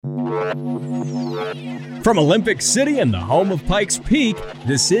From Olympic City and the home of Pikes Peak,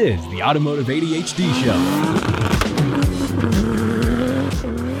 this is the Automotive ADHD Show.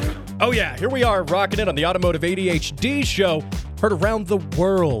 Oh yeah, here we are rocking it on the Automotive ADHD Show, heard around the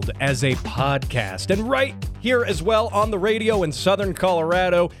world as a podcast, and right here as well on the radio in Southern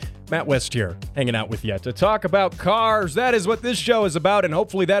Colorado. Matt West here, hanging out with you to talk about cars. That is what this show is about, and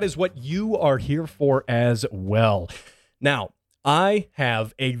hopefully that is what you are here for as well. Now, I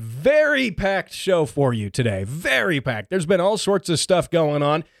have a very packed show for you today. Very packed. There's been all sorts of stuff going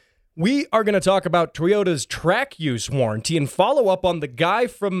on. We are going to talk about Toyota's track use warranty and follow up on the guy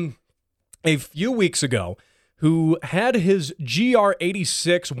from a few weeks ago who had his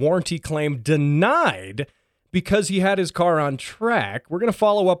GR86 warranty claim denied because he had his car on track. We're going to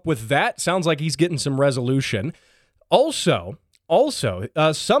follow up with that. Sounds like he's getting some resolution. Also,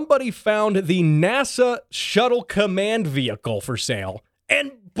 somebody found the NASA Shuttle Command Vehicle for sale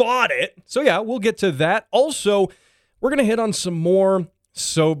and bought it. So yeah, we'll get to that. Also, we're going to hit on some more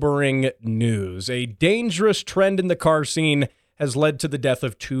sobering news. A dangerous trend in the car scene has led to the death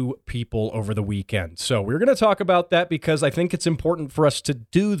of 2 people over the weekend. So we're going to talk about that because I think it's important for us to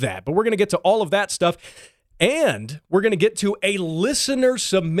do that. But we're going to get to all of that stuff. And we're going to get to a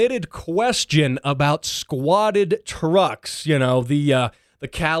listener-submitted question about squatted trucks. You know, the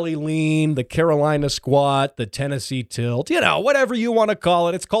Cali Lean, the Carolina Squat, the Tennessee Tilt, whatever you want to call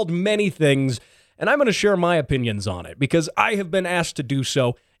it. It's called many things, and I'm going to share my opinions on it because I have been asked to do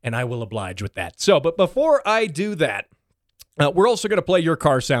so, and I will oblige with that. So, but before I do that, we're also going to play your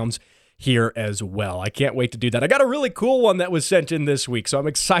car sounds here as well. I can't wait to do that. I got a really cool one that was sent in this week, so I'm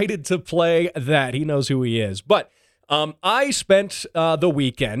excited to play that. He knows who he is. But I spent the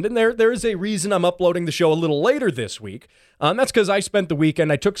weekend, and there is a reason I'm uploading the show a little later this week. That's because I spent the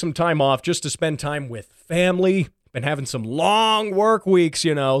weekend. I took some time off just to spend time with family. Been having some long work weeks,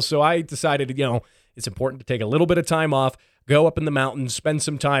 so I decided, it's important to take a little bit of time off, go up in the mountains, spend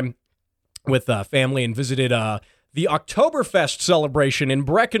some time with family, and visited the Oktoberfest celebration in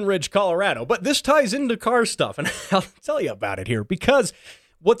Breckenridge, Colorado. But this ties into car stuff, and I'll tell you about it here, because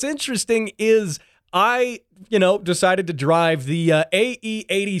what's interesting is I, decided to drive the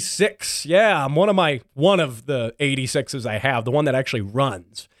AE86. Yeah, I'm one of the 86s I have, the one that actually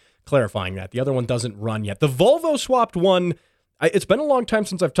runs, clarifying that. The other one doesn't run yet. The Volvo swapped one, it's been a long time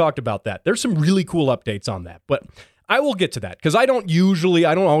since I've talked about that. There's some really cool updates on that, but I will get to that because I don't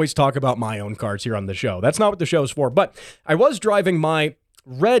always talk about my own cars here on the show. That's not what the show's for. But I was driving my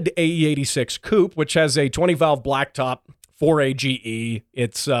red AE86 Coupe, which has a 20-valve blacktop 4AGE.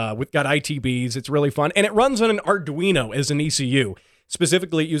 It's got ITBs. It's really fun. And it runs on an Arduino as an ECU.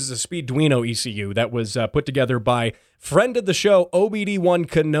 Specifically, it uses a Speeduino ECU that was put together by friend of the show, OBD1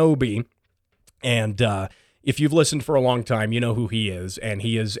 Kenobi. And if you've listened for a long time, you know who he is. And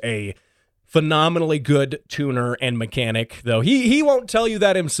he is a phenomenally good tuner and mechanic, though he won't tell you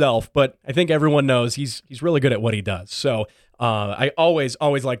that himself, but I think everyone knows he's really good at what he does. So I always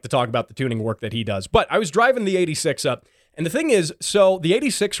like to talk about the tuning work that he does. But I was driving the 86 up, and the thing is, so the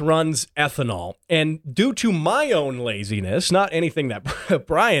 86 runs ethanol, and due to my own laziness, not anything that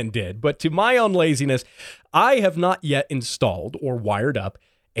Brian did, but to my own laziness, I have not yet installed or wired up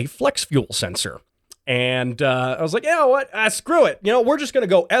a flex fuel sensor. And I was like, what? Screw it. We're just going to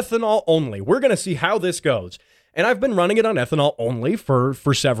go ethanol only. We're going to see how this goes. And I've been running it on ethanol only for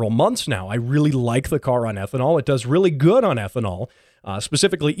several months now. I really like the car on ethanol. It does really good on ethanol,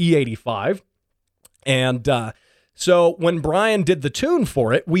 specifically E85. And so when Brian did the tune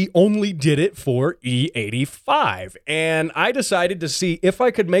for it, we only did it for E85. And I decided to see if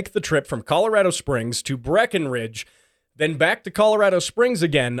I could make the trip from Colorado Springs to Breckenridge, then back to Colorado Springs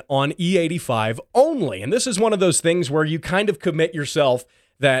again on E85 only. And this is one of those things where you kind of commit to yourself,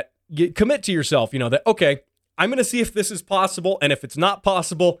 that, okay, I'm going to see if this is possible. And if it's not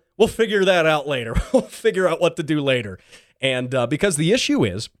possible, we'll figure that out later. We'll figure out what to do later. And because the issue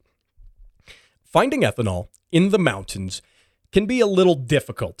is finding ethanol in the mountains can be a little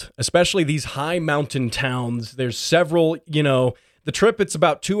difficult, especially these high mountain towns. There's several, the trip, it's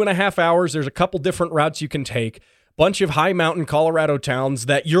about 2.5 hours. There's a couple different routes you can take. Bunch of high mountain Colorado towns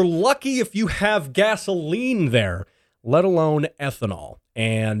that you're lucky if you have gasoline there, let alone ethanol.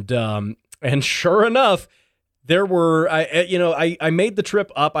 And sure enough, there were, I made the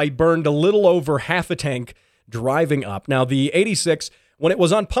trip up. I burned a little over half a tank driving up. Now the 86, when it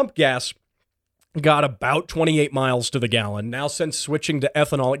was on pump gas, got about 28 miles to the gallon. Now, since switching to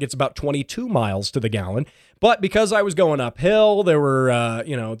ethanol, it gets about 22 miles to the gallon. But because I was going uphill, there were,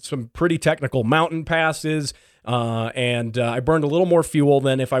 some pretty technical mountain passes. and I burned a little more fuel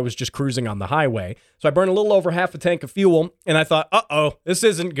than if I was just cruising on the highway. So I burned a little over half a tank of fuel, and I thought, this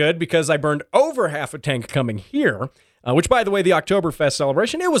isn't good because I burned over half a tank coming here, which, by the way, the Oktoberfest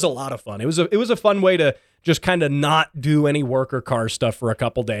celebration, it was a lot of fun. It was a fun way to just kind of not do any work or car stuff for a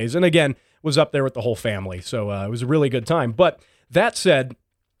couple days. And again, was up there with the whole family, so it was a really good time. But that said,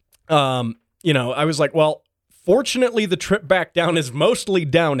 I was like, well, fortunately, the trip back down is mostly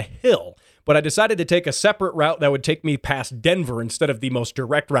downhill. But I decided to take a separate route that would take me past Denver instead of the most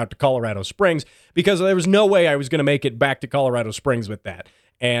direct route to Colorado Springs, because there was no way I was going to make it back to Colorado Springs with that.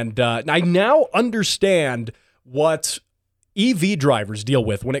 And I now understand what EV drivers deal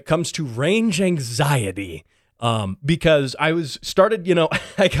with when it comes to range anxiety, because I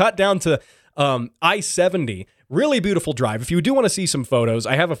got down to I-70, really beautiful drive. If you do want to see some photos,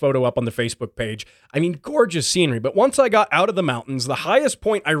 I have a photo up on the Facebook page. I mean, gorgeous scenery. But once I got out of the mountains, the highest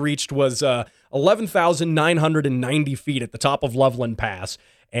point I reached was 11,990 feet at the top of Loveland Pass.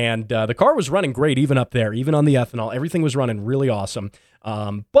 And the car was running great, even up there, even on the ethanol. Everything was running really awesome.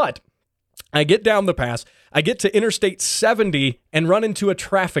 But I get down the pass, I get to Interstate 70 and run into a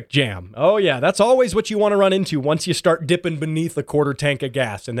traffic jam. Oh yeah, that's always what you want to run into once you start dipping beneath a quarter tank of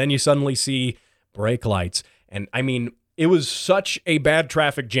gas, and then you suddenly see brake lights. And I mean, it was such a bad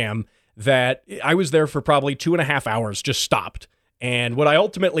traffic jam that I was there for probably 2.5 hours, just stopped. And what I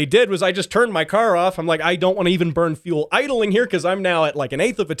ultimately did was I just turned my car off. I'm like, I don't want to even burn fuel idling here because I'm now at like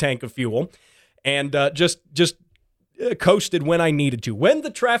 1/8 of a tank of fuel, and just coasted when I needed to. When the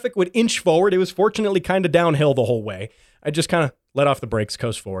traffic would inch forward, it was fortunately kind of downhill the whole way. I just kind of let off the brakes,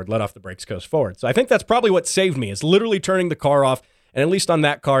 coast forward, let off the brakes, coast forward. So I think that's probably what saved me, is literally turning the car off. And at least on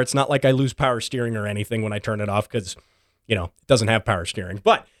that car, it's not like I lose power steering or anything when I turn it off because, it doesn't have power steering.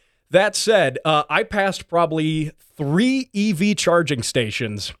 But that said, I passed probably 3 EV charging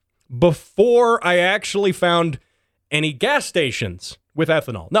stations before I actually found any gas stations with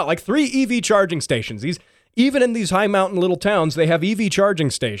ethanol. No, like 3 EV charging stations. Even in these high mountain little towns, they have EV charging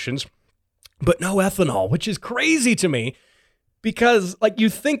stations, but no ethanol, which is crazy to me because, you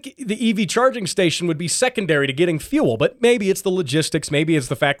think the EV charging station would be secondary to getting fuel, but maybe it's the logistics. Maybe it's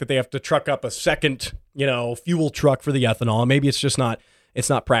the fact that they have to truck up a second, fuel truck for the ethanol. Maybe it's just not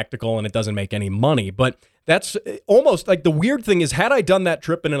practical and it doesn't make any money. But that's almost like the weird thing is, had I done that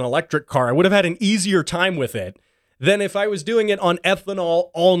trip in an electric car, I would have had an easier time with it than if I was doing it on ethanol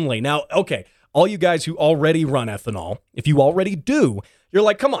only. Now, okay, all you guys who already run ethanol, if you already do, you're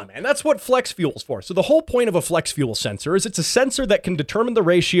like, come on, man, that's what flex fuel's for. So the whole point of a flex fuel sensor is it's a sensor that can determine the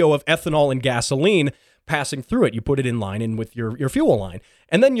ratio of ethanol and gasoline passing through it. You put it in line and with your fuel line.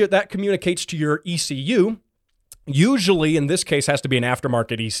 And then that communicates to your ECU. Usually, in this case, has to be an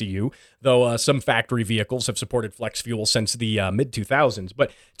aftermarket ECU, though some factory vehicles have supported flex fuel since the mid-2000s.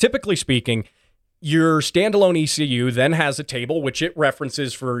 But typically speaking, your standalone ECU then has a table which it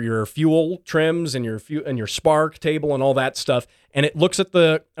references for your fuel trims and your spark table and all that stuff, and it looks at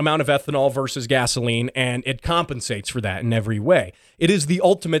the amount of ethanol versus gasoline, and it compensates for that in every way. It is the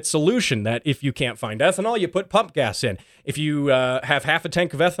ultimate solution that if you can't find ethanol, you put pump gas in. If you have half a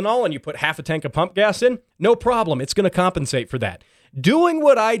tank of ethanol and you put half a tank of pump gas in, no problem. It's going to compensate for that. Doing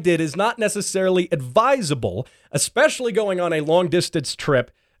what I did is not necessarily advisable, especially going on a long-distance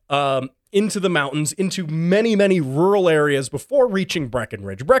trip into the mountains, into many, many rural areas before reaching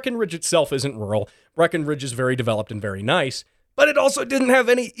Breckenridge. Breckenridge itself isn't rural. Breckenridge is very developed and very nice, but it also didn't have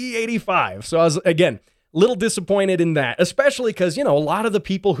any E85. So I was, again, a little disappointed in that, especially because, a lot of the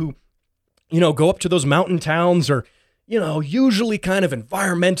people who, go up to those mountain towns are, usually kind of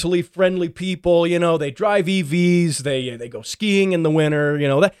environmentally friendly people. They drive EVs, they go skiing in the winter,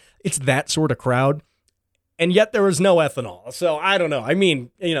 it's that sort of crowd. And yet there was no ethanol. So I don't know. I mean,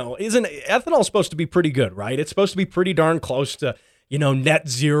 isn't ethanol supposed to be pretty good, right? It's supposed to be pretty darn close to, net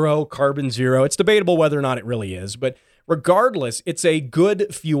zero, carbon zero. It's debatable whether or not it really is. But regardless, it's a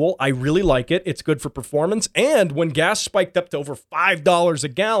good fuel. I really like it. It's good for performance. And when gas spiked up to over $5 a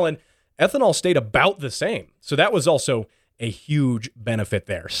gallon, ethanol stayed about the same. So that was also a huge benefit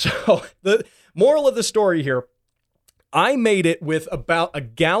there. So the moral of the story here, I made it with about a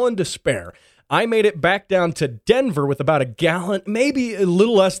gallon to spare. I made it back down to Denver with about a gallon, maybe a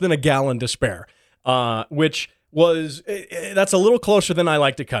little less than a gallon to spare, which was, that's a little closer than I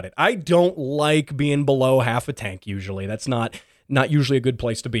like to cut it. I don't like being below half a tank usually. That's not usually a good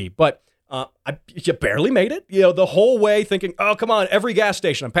place to be. But you barely made it, the whole way thinking, oh, come on, every gas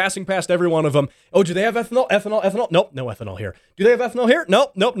station. I'm passing past every one of them. Oh, do they have ethanol? Ethanol? Nope, no ethanol here. Do they have ethanol here?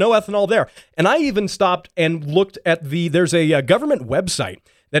 Nope, no ethanol there. And I even stopped and looked at there's a government website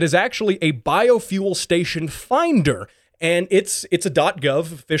that is actually a biofuel station finder, and it's a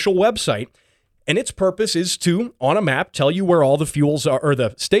 .gov official website. And its purpose is to, on a map, tell you where all the fuels are, or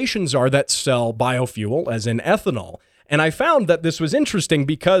the stations are that sell biofuel, as in ethanol. And I found that this was interesting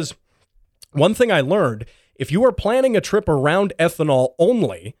because one thing I learned, if you are planning a trip around ethanol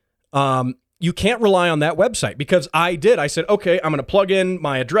only, you can't rely on that website, because I did. I said, okay, I'm going to plug in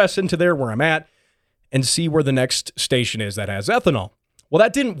my address into there where I'm at and see where the next station is that has ethanol. Well,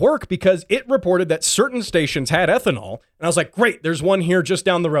 that didn't work because it reported that certain stations had ethanol. And I was like, great, there's one here just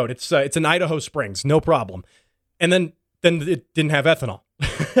down the road. It's in Idaho Springs, no problem. And then it didn't have ethanol.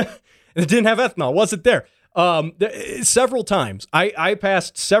 It didn't have ethanol. It wasn't there. Several times. I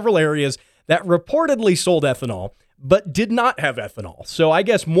passed several areas that reportedly sold ethanol, but did not have ethanol. So I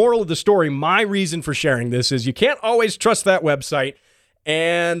guess moral of the story, my reason for sharing this is you can't always trust that website.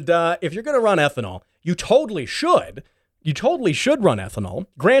 And if you're going to run ethanol, you totally should. You totally should run ethanol.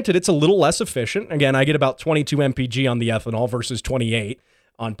 Granted, it's a little less efficient. Again, I get about 22 mpg on the ethanol versus 28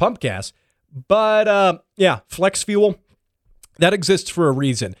 on pump gas. But yeah, flex fuel, that exists for a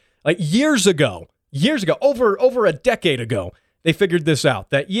reason. Like years ago, over a decade ago, they figured this out,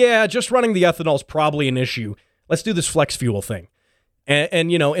 that, yeah, just running the ethanol is probably an issue. Let's do this flex fuel thing.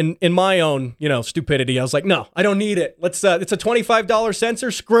 And you know, in my own, stupidity, I was like, no, I don't need it. It's a $25 sensor.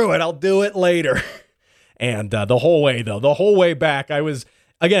 Screw it. I'll do it later. And the whole way back,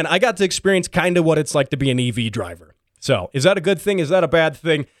 I got to experience kind of what it's like to be an EV driver. So is that a good thing? Is that a bad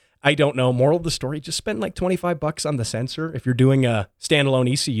thing? I don't know. Moral of the story, just spend like $25 on the sensor. If you're doing a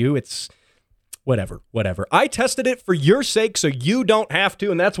standalone ECU, it's whatever. I tested it for your sake so you don't have to.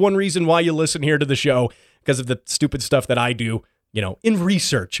 And that's one reason why you listen here to the show, because of the stupid stuff that I do, in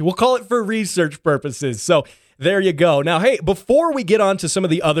research. We'll call it for research purposes. So there you go. Now, hey, before we get on to some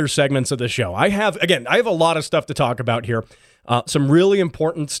of the other segments of the show, I have a lot of stuff to talk about here. Some really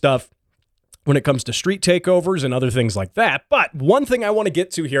important stuff when it comes to street takeovers and other things like that. But one thing I want to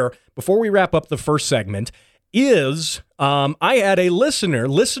get to here before we wrap up the first segment is I had a listener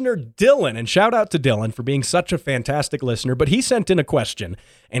Dylan, and shout out to Dylan for being such a fantastic listener, but he sent in a question,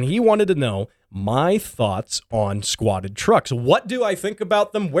 and he wanted to know my thoughts on squatted trucks. What do I think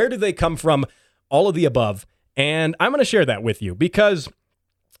about them? Where do they come from? All of the above. And I'm going to share that with you because,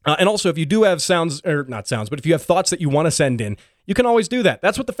 and also if you do have but if you have thoughts that you want to send in, you can always do that.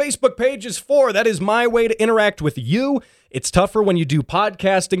 That's what the Facebook page is for. That is my way to interact with you. It's tougher when you do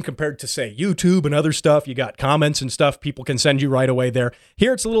podcasting compared to, say, YouTube and other stuff. You got comments and stuff people can send you right away there.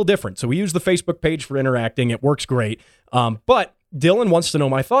 Here, it's a little different. So we use the Facebook page for interacting. It works great. But Dylan wants to know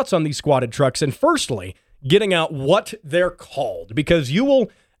my thoughts on these squatted trucks. And firstly, getting out what they're called, because you will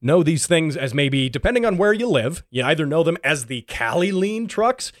know these things as, maybe, depending on where you live, you either know them as the Cali Lean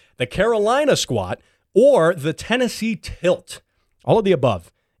trucks, the Carolina Squat, or the Tennessee Tilt. All of the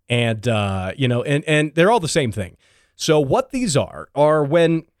above. And, and they're all the same thing. So what these are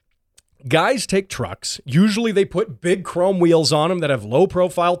when guys take trucks, usually they put big chrome wheels on them that have low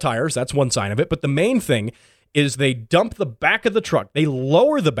profile tires. That's one sign of it. But the main thing is they dump the back of the truck. They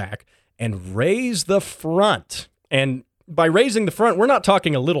lower the back and raise the front. And by raising the front, we're not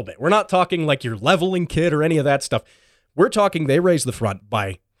talking a little bit. We're not talking like your leveling kit or any of that stuff. We're talking they raise the front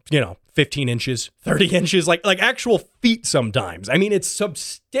by, 15 inches, 30 inches, like actual feet sometimes. I mean, it's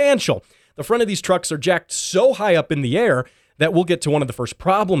substantial. The front of these trucks are jacked so high up in the air that we'll get to one of the first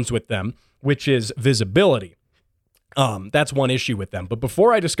problems with them, which is visibility. That's one issue with them. But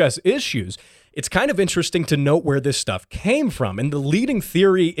before I discuss issues, it's kind of interesting to note where this stuff came from. And the leading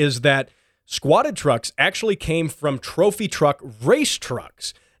theory is that squatted trucks actually came from trophy truck race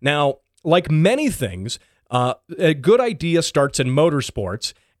trucks. Now, like many things, a good idea starts in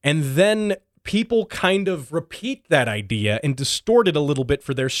motorsports, and then people kind of repeat that idea and distort it a little bit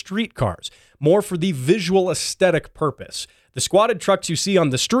for their street cars, more for the visual aesthetic purpose. The squatted trucks you see on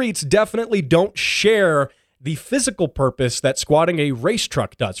the streets definitely don't share the physical purpose that squatting a race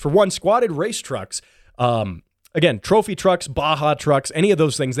truck does. For one, squatted race trucks, again, trophy trucks, Baja trucks, any of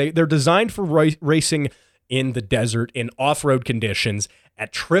those things, they're designed for racing in the desert, in off-road conditions,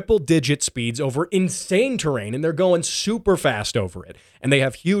 at triple-digit speeds over insane terrain, and they're going super fast over it. And they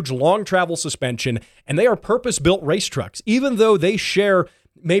have huge long-travel suspension, and they are purpose-built race trucks, even though they share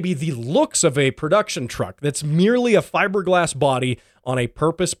maybe the looks of a production truck that's merely a fiberglass body on a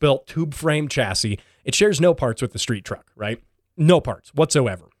purpose-built tube frame chassis. It shares no parts with the street truck, right? No parts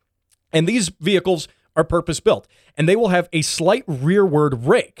whatsoever. And these vehicles are purpose-built, and they will have a slight rearward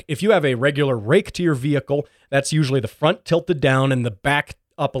rake. If you have a regular rake to your vehicle, that's usually the front tilted down and the back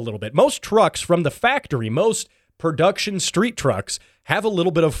up a little bit. Most trucks from the factory, most production street trucks, have a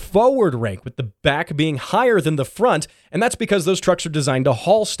little bit of forward rake, with the back being higher than the front, and that's because those trucks are designed to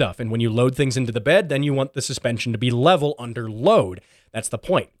haul stuff, and when you load things into the bed, then you want the suspension to be level under load. That's the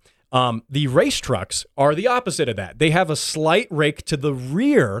point. The race trucks are the opposite of that. They have a slight rake to the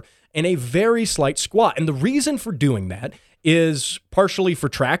rear and a very slight squat. And the reason for doing that is partially for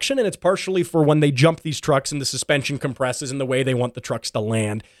traction, and it's partially for when they jump these trucks and the suspension compresses and the way they want the trucks to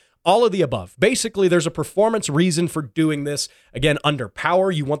land. All of the above. Basically, there's a performance reason for doing this. Again, under power,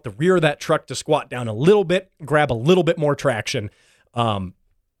 you want the rear of that truck to squat down a little bit, grab a little bit more traction.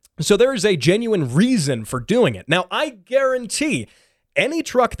 So there is a genuine reason for doing it. Now, I guarantee any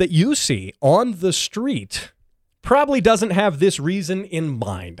truck that you see on the street probably doesn't have this reason in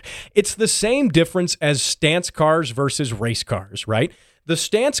mind. It's the same difference as stance cars versus race cars, right? The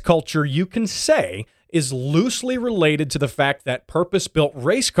stance culture, you can say, is loosely related to the fact that purpose-built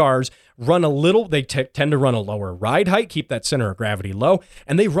race cars run they tend to run a lower ride height, keep that center of gravity low,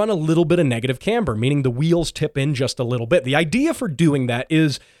 and they run a little bit of negative camber, meaning the wheels tip in just a little bit. The idea for doing that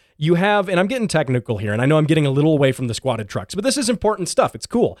is you have, and I'm getting technical here, and I know I'm getting a little away from the squatted trucks, but this is important stuff. It's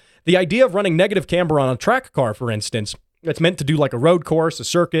cool. The idea of running negative camber on a track car, for instance, that's meant to do like a road course, a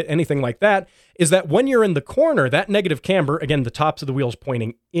circuit, anything like that, is that when you're in the corner, that negative camber, again, the tops of the wheels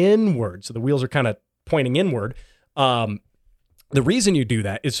pointing inward, so the wheels are kind of pointing inward. The reason you do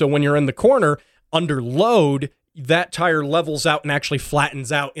that is so when you're in the corner under load, that tire levels out and actually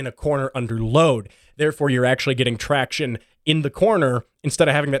flattens out in a corner under load. Therefore, you're actually getting traction in the corner instead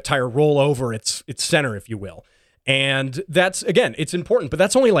of having that tire roll over its center, if you will. And that's, again, it's important, but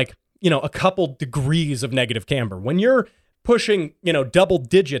that's only like, a couple degrees of negative camber. When you're pushing, double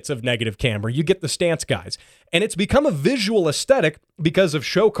digits of negative camber, you get the stance guys. And it's become a visual aesthetic because of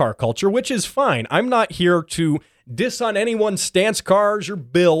show car culture, which is fine. I'm not here to diss on anyone's stance cars or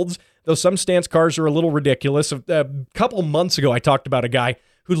builds, though some stance cars are a little ridiculous. A couple months ago, I talked about a guy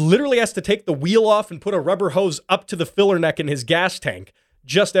who literally has to take the wheel off and put a rubber hose up to the filler neck in his gas tank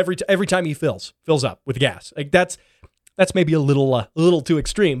just every time he fills up with gas. Like that's maybe a little too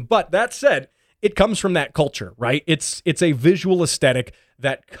extreme. But that said, it comes from that culture, right? It's a visual aesthetic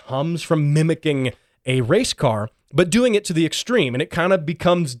that comes from mimicking a race car, but doing it to the extreme, and it kind of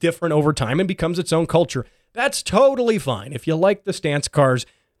becomes different over time and becomes its own culture. That's totally fine. If you like the stance cars,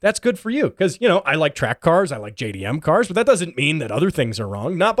 that's good for you. Because, I like track cars, I like JDM cars, but that doesn't mean that other things are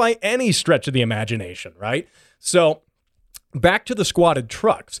wrong. Not by any stretch of the imagination, right? So back to the squatted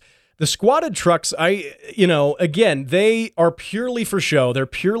trucks. The squatted trucks, again, they are purely for show. They're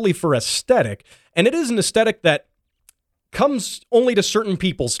purely for aesthetic. And it is an aesthetic that comes only to certain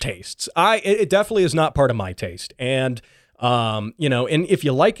people's tastes. It definitely is not part of my taste. And, and if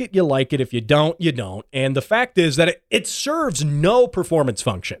you like it, you like it. If you don't, you don't. And the fact is that it serves no performance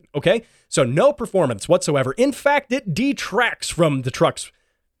function, okay? So no performance whatsoever. In fact, it detracts from the truck's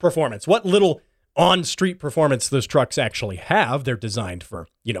performance. What little on-street performance those trucks actually have, they're designed for,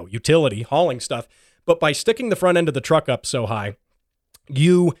 utility, hauling stuff. But by sticking the front end of the truck up so high,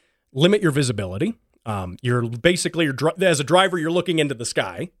 you limit your visibility. You're as a driver, you're looking into the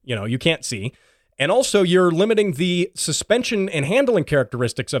sky. You can't see. And also, you're limiting the suspension and handling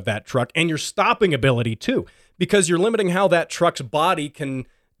characteristics of that truck and your stopping ability, too, because you're limiting how that truck's body can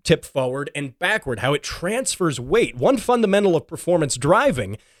tip forward and backward, how it transfers weight. One fundamental of performance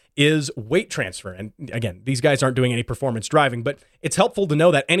driving is weight transfer. And again, these guys aren't doing any performance driving, but it's helpful to know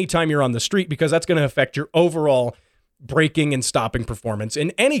that anytime you're on the street, because that's going to affect your overall braking and stopping performance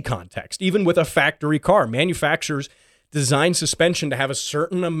in any context, even with a factory car. Manufacturers design suspension to have a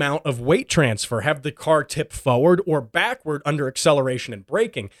certain amount of weight transfer, have the car tip forward or backward under acceleration and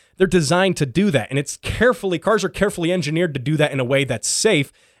braking. They're designed to do that. And cars are carefully engineered to do that in a way that's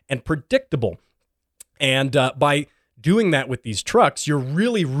safe and predictable. And by doing that with these trucks, you're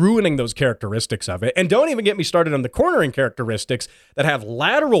really ruining those characteristics of it. And don't even get me started on the cornering characteristics that have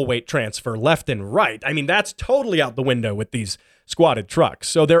lateral weight transfer left and right. I mean, that's totally out the window with these squatted trucks.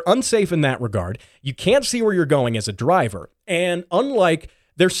 So they're unsafe in that regard. You can't see where you're going as a driver. And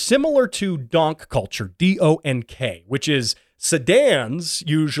they're similar to donk culture, D-O-N-K, which is sedans,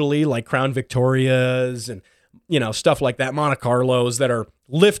 usually like Crown Victorias and stuff like that, Monte Carlos that are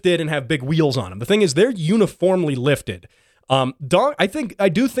lifted and have big wheels on them. The thing is, they're uniformly lifted. I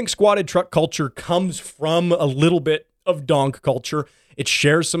do think squatted truck culture comes from a little bit of donk culture. It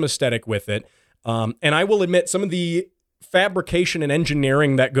shares some aesthetic with it. And I will admit, some of the fabrication and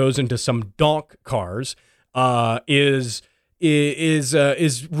engineering that goes into some donk cars is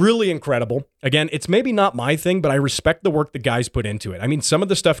really incredible. Again, it's maybe not my thing, but I respect the work the guys put into it. I mean, some of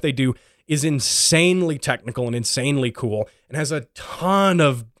the stuff they do is insanely technical and insanely cool and has a ton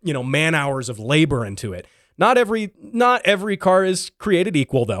of, man hours of labor into it. Not every car is created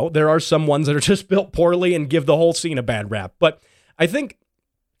equal, though. There are some ones that are just built poorly and give the whole scene a bad rap. But I think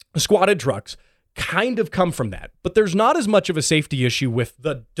squatted trucks kind of come from that. But there's not as much of a safety issue with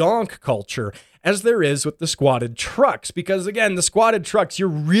the donk culture as there is with the squatted trucks. Because again, the squatted trucks, you're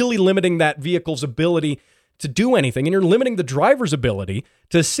really limiting that vehicle's ability to do anything, and you're limiting the driver's ability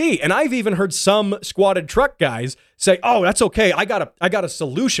to see. And I've even heard some squatted truck guys say, "Oh, that's okay. I got a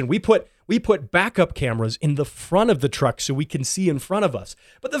solution. We put backup cameras in the front of the truck so we can see in front of us."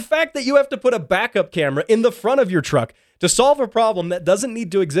 But the fact that you have to put a backup camera in the front of your truck to solve a problem that doesn't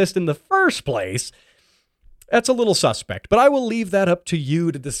need to exist in the first place, that's a little suspect. But I will leave that up to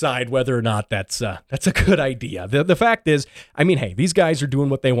you to decide whether or not that's a good idea. The fact is, I mean, hey, these guys are doing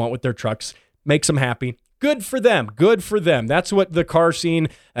what they want with their trucks. Makes them happy. Good for them. Good for them. That's what the car scene,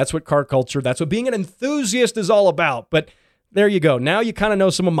 that's what car culture, that's what being an enthusiast is all about. But there you go. Now you kind of know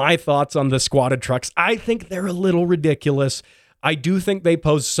some of my thoughts on the squatted trucks. I think they're a little ridiculous. I do think they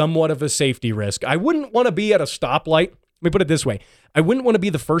pose somewhat of a safety risk. I wouldn't want to be at a stoplight. Let me put it this way. I wouldn't want to be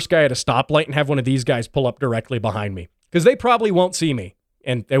the first guy at a stoplight and have one of these guys pull up directly behind me, because they probably won't see me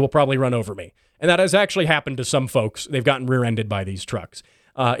and they will probably run over me. And that has actually happened to some folks. They've gotten rear-ended by these trucks.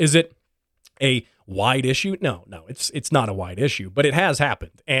 Is it a wide issue? No, it's not a wide issue, but it has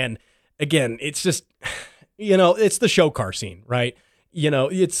happened. And again, it's just, it's the show car scene, right?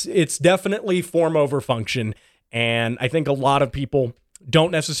 It's definitely form over function. And I think a lot of people don't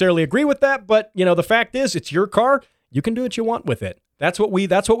necessarily agree with that, but the fact is, it's your car. You can do what you want with it. That's what we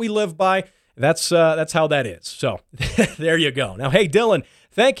live by. That's how that is. So there you go. Now, hey, Dylan,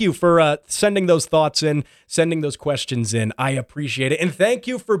 thank you for sending those thoughts in, sending those questions in. I appreciate it. And thank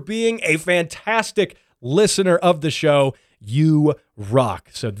you for being a fantastic listener of the show. You rock.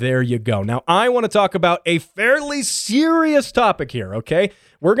 So there you go. Now, I want to talk about a fairly serious topic here, okay?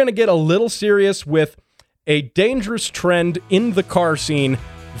 We're going to get a little serious with a dangerous trend in the car scene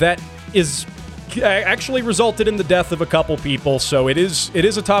that is actually resulted in the death of a couple people. So it is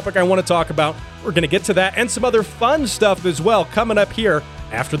a topic I want to talk about. We're going to get to that and some other fun stuff as well coming up here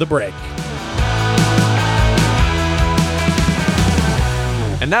after the break.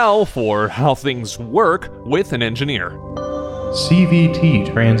 And now for how things work with an engineer.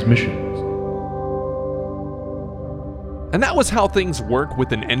 CVT Transmissions. And that was how things work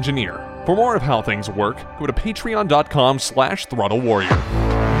with an engineer. For more of how things work, go to patreon.com/throttlewarrior.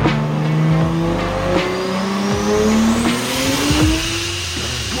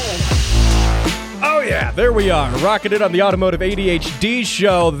 Yeah, there we are, rocking it on the Automotive ADHD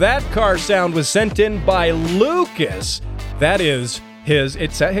show. That car sound was sent in by Lucas. That is his,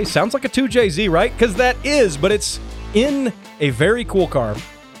 hey, sounds like a 2JZ, right? Because that is, but it's in a very cool car.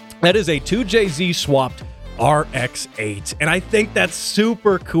 That is a 2JZ swapped RX-8, and I think that's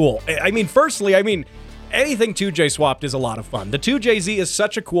super cool. I mean, firstly, anything 2J swapped is a lot of fun. The 2JZ is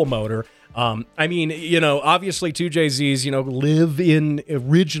such a cool motor. Obviously 2JZs, live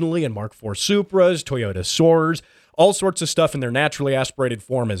originally in Mark IV Supras, Toyota Soarers, all sorts of stuff in their naturally aspirated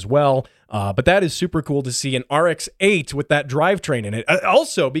form as well. But that is super cool to see an RX-8 with that drivetrain in it.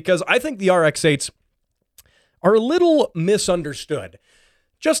 Also, because I think the RX-8s are a little misunderstood.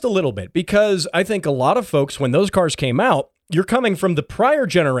 Just a little bit, because I think a lot of folks, when those cars came out, you're coming from the prior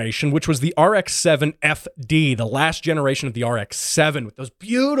generation, which was the RX-7 FD, the last generation of the RX-7 with those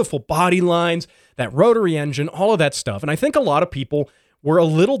beautiful body lines, that rotary engine, all of that stuff. And I think a lot of people were a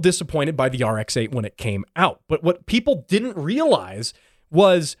little disappointed by the RX-8 when it came out. But what people didn't realize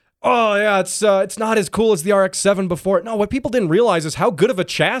was, oh yeah, it's not as cool as the RX-7 before. No, what people didn't realize is how good of a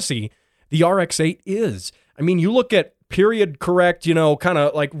chassis the RX-8 is. I mean, you look at period correct, kind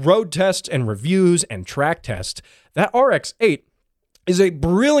of like road tests and reviews and track tests. That RX-8 is a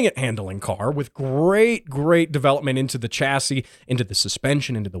brilliant handling car with great development into the chassis, into the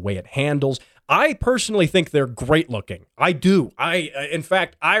suspension, into the way it handles. I personally think they're great looking. I do. In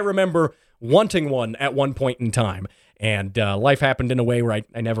fact, I remember wanting one at one point in time. And life happened in a way where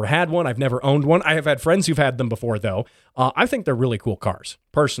I never had one. I've never owned one. I have had friends who've had them before, though. I think they're really cool cars,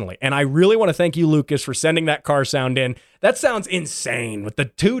 personally. And I really want to thank you, Lucas, for sending that car sound in. That sounds insane with the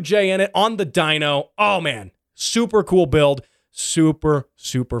 2J in it on the dyno. Oh, man. Super cool build. Super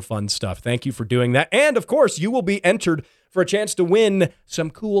fun stuff. Thank you for doing that. And, of course, you will be entered for a chance to win some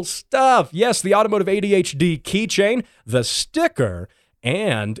cool stuff. Yes, the Automotive ADHD keychain, the sticker,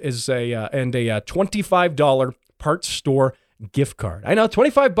 and a $25 parts store gift card. I know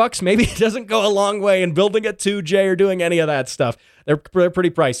 $25 maybe doesn't go a long way in building a 2J or doing any of that stuff. They're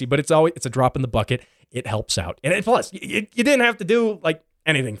pretty pricey, but it's a drop in the bucket. It helps out. And plus, you didn't have to do like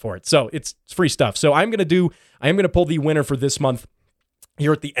anything for it. So it's free stuff. So I am going to pull the winner for this month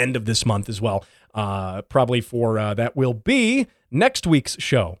here at the end of this month as well. Probably for that will be next week's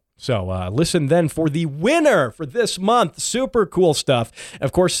show. So listen then for the winner for this month. Super cool stuff.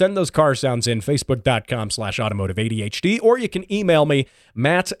 Of course, send those car sounds in, facebook.com/automotiveadhd, or you can email me,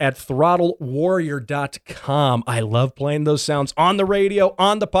 matt@throttlewarrior.com. I love playing those sounds on the radio,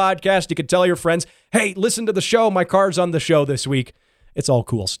 on the podcast. You can tell your friends, hey, listen to the show. My car's on the show this week. It's all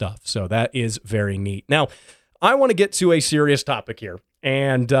cool stuff. So that is very neat. Now, I want to get to a serious topic here.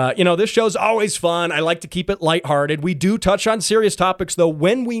 And, this show's always fun. I like to keep it lighthearted. We do touch on serious topics, though,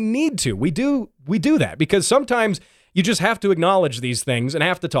 when we need to. We do that because sometimes you just have to acknowledge these things and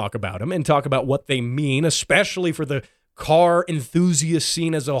have to talk about them and talk about what they mean, especially for the car enthusiast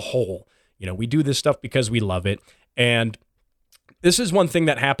scene as a whole. We do this stuff because we love it. And this is one thing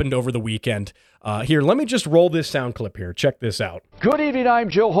that happened over the weekend. Here, let me just roll this sound clip here. Check this out. Good evening, I'm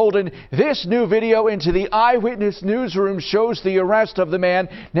Joe Holden. This new video into the Eyewitness newsroom shows the arrest of the man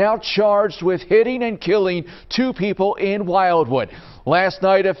now charged with hitting and killing 2 people in Wildwood. Last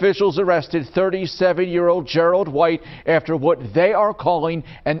night, officials arrested 37-year-old Gerald White after what they are calling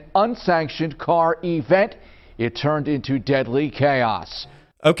an unsanctioned car event. It turned into deadly chaos.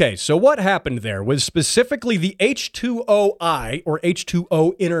 Okay, so what happened there was specifically the H2OI, or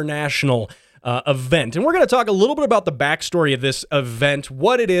H2O International event. And we're going to talk a little bit about the backstory of this event,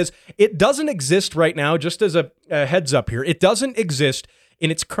 what it is. It doesn't exist right now, just as a heads up here. It doesn't exist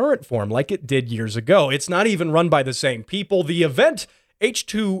in its current form like it did years ago. It's not even run by the same people. The event,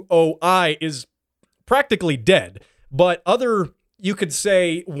 H2OI, is practically dead, but other, you could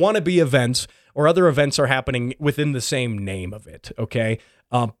say, wannabe events or other events are happening within the same name of it, okay?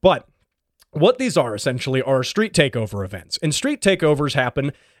 But what these are essentially are street takeover events. And street takeovers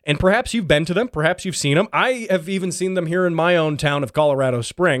happen, and perhaps you've been to them, perhaps you've seen them. I have even seen them here in my own town of Colorado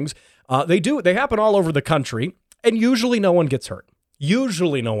Springs. They happen all over the country, and usually no one gets hurt.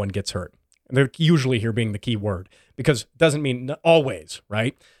 Usually no one gets hurt. They're usually here being the key word, because it doesn't mean always,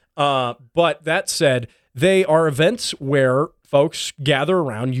 right? But that said, they are events where folks gather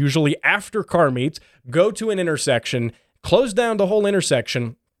around, usually after car meets, go to an intersection, close down the whole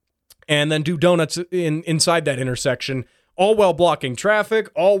intersection, and then do donuts inside that intersection, all while blocking traffic,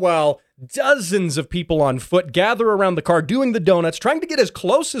 all while dozens of people on foot gather around the car doing the donuts, trying to get as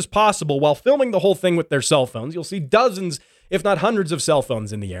close as possible while filming the whole thing with their cell phones. You'll see dozens, if not hundreds of cell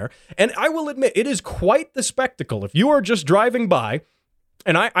phones in the air. And I will admit, it is quite the spectacle. If you are just driving by,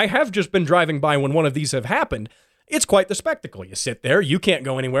 and I have just been driving by when one of these have happened, it's quite the spectacle. You sit there, you can't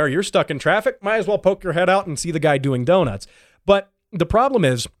go anywhere, you're stuck in traffic, might as well poke your head out and see the guy doing donuts. But the problem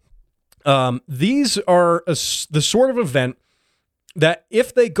is, these are the sort of event that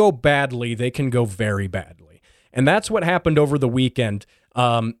if they go badly, they can go very badly. And that's what happened over the weekend,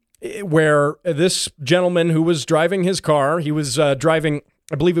 where this gentleman who was driving his car, he was driving,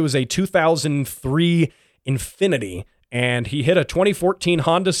 I believe it was a 2003 Infiniti, and he hit a 2014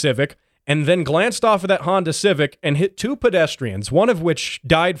 Honda Civic and then glanced off of that Honda Civic and hit 2 pedestrians, one of which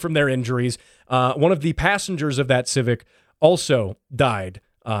died from their injuries. One of the passengers of that Civic also died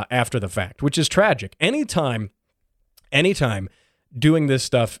after the fact, which is tragic. Anytime doing this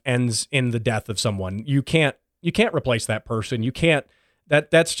stuff ends in the death of someone, you can't replace that person. You can't.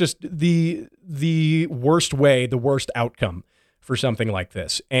 That's just the worst way, the worst outcome for something like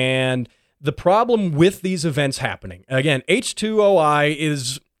this. And the problem with these events happening, again,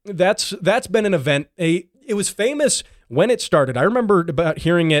 H2OI that's been an event. It was famous when it started. I remember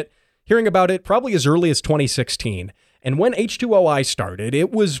hearing about it probably as early as 2016. And when H2OI started,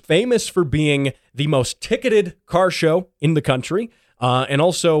 it was famous for being the most ticketed car show in the country, and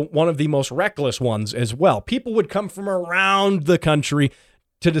also one of the most reckless ones as well. People would come from around the country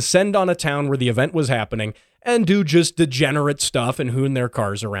to descend on a town where the event was happening and do just degenerate stuff and hoon their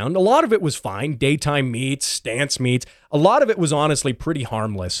cars around. A lot of it was fine, daytime meets, stance meets. A lot of it was honestly pretty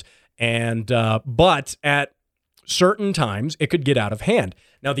harmless, and but at certain times it could get out of hand.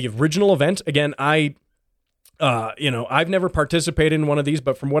 Now, the original event, again, I've never participated in one of these,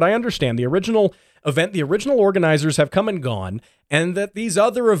 but from what I understand, the original event, the original organizers have come and gone, and that these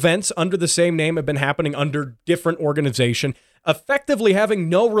other events under the same name have been happening under different organization, effectively having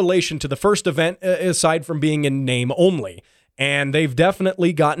no relation to the first event aside from being in name only. And they've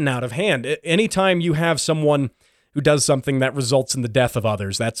definitely gotten out of hand. Anytime you have someone who does something that results in the death of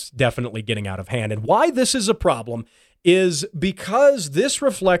others, that's definitely getting out of hand. And why this is a problem is because this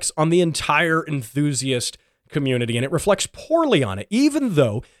reflects on the entire enthusiast community, and it reflects poorly on it, even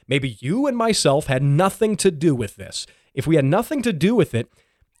though maybe you and myself had nothing to do with this. If we had nothing to do with it,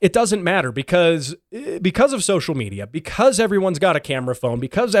 it doesn't matter because of social media, because everyone's got a camera phone,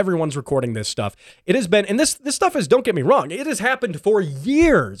 because everyone's recording this stuff. It has been, and this stuff is, don't get me wrong, it has happened for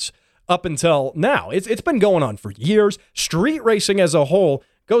years up until now. It's been going on for years. Street racing as a whole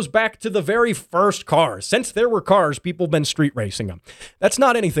goes back to the very first cars. Since there were cars, people have been street racing them. That's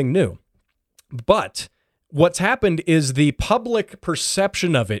not anything new. But what's happened is the public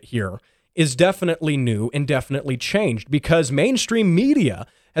perception of it here is definitely new and definitely changed because mainstream media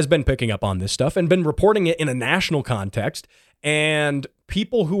has been picking up on this stuff and been reporting it in a national context. And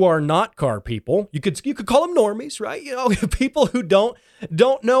people who are not car people, you could call them normies, right? You know, people who don't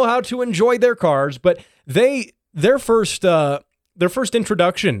know how to enjoy their cars, but their first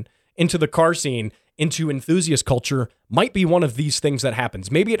introduction into the car scene, into enthusiast culture, might be one of these things that happens.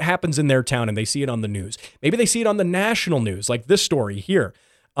 Maybe it happens in their town and they see it on the news. Maybe they see it on the national news, like this story here.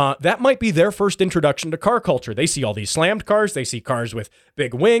 That might be their first introduction to car culture. They see all these slammed cars. They see cars with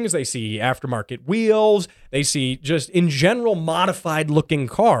big wings. They see aftermarket wheels. They see just in general modified looking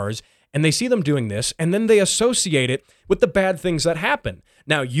cars, and they see them doing this, and then they associate it with the bad things that happen.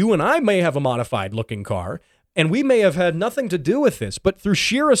 Now, you and I may have a modified looking car, and we may have had nothing to do with this, but through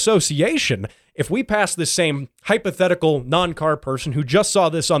sheer association, if we pass this same hypothetical non-car person who just saw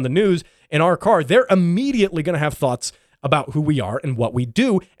this on the news in our car, they're immediately going to have thoughts about who we are and what we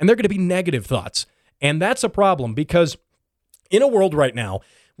do, and they're going to be negative thoughts. And that's a problem because in a world right now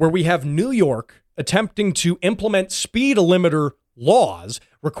where we have New York attempting to implement speed limiter laws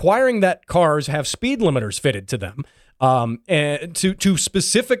requiring that cars have speed limiters fitted to them, and to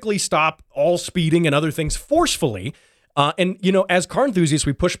specifically stop all speeding and other things forcefully. And, you know, as car enthusiasts,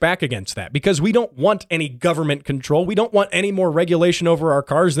 we push back against that because we don't want any government control. We don't want any more regulation over our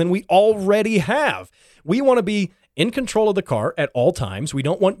cars than we already have. We want to be in control of the car at all times. We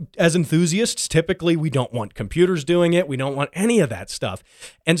don't want, as enthusiasts, typically we don't want computers doing it. We don't want any of that stuff.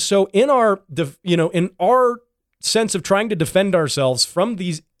 And so in our sense of trying to defend ourselves from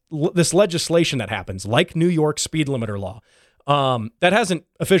this legislation that happens, like New York speed limiter law, that hasn't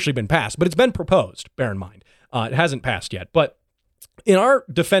officially been passed, but it's been proposed, bear in mind. It hasn't passed yet. But in our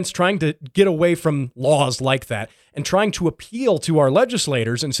defense, trying to get away from laws like that and trying to appeal to our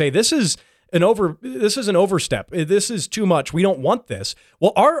legislators and say, this is an overstep. This is too much. We don't want this.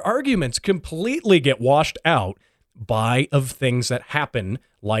 Well, our arguments completely get washed out of things that happen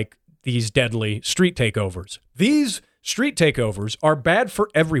like these deadly street takeovers. These street takeovers are bad for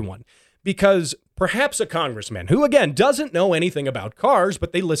everyone because perhaps a congressman who, again, doesn't know anything about cars,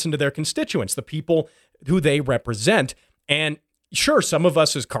 but they listen to their constituents, the people who they represent. And sure, some of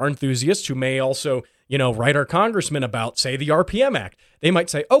us as car enthusiasts who may also, write our congressman about, say, the RPM Act, they might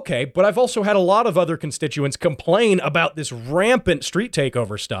say, okay, but I've also had a lot of other constituents complain about this rampant street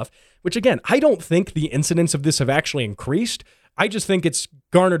takeover stuff, which again, I don't think the incidents of this have actually increased. I just think it's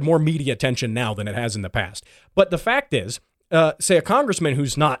garnered more media attention now than it has in the past. But the fact is, say a congressman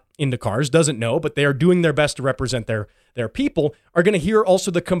who's not into cars, doesn't know, but they are doing their best to represent their people, are going to hear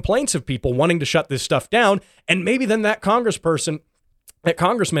also the complaints of people wanting to shut this stuff down. And maybe then that congressman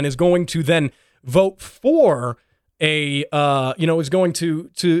is going to then vote for is going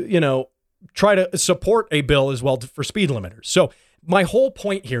to try to support a bill as well for speed limiters. So my whole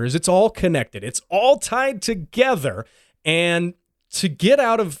point here is it's all connected. It's all tied together. And to get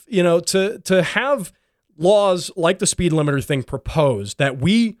out of, to have laws like the speed limiter thing proposed that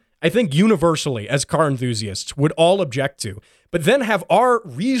we, I think universally as car enthusiasts would all object to, but then have our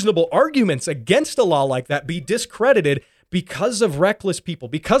reasonable arguments against a law like that be discredited because of reckless people,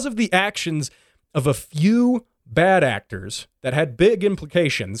 because of the actions of a few bad actors that had big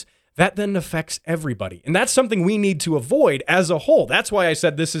implications, that then affects everybody. And that's something we need to avoid as a whole. That's why I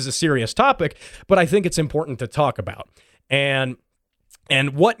said this is a serious topic, but I think it's important to talk about. And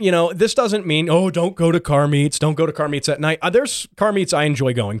what, this doesn't mean, don't go to car meets. Don't go to car meets at night. There's car meets I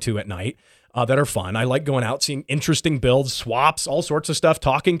enjoy going to at night that are fun. I like going out, seeing interesting builds, swaps, all sorts of stuff,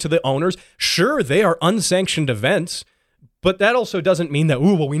 talking to the owners. Sure, they are unsanctioned events, but that also doesn't mean that,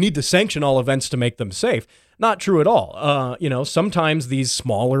 we need to sanction all events to make them safe. Not true at all. Sometimes these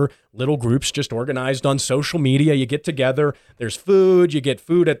smaller little groups just organized on social media, you get together, there's food, you get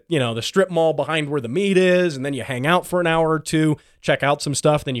food at, the strip mall behind where the meet is, and then you hang out for an hour or two, check out some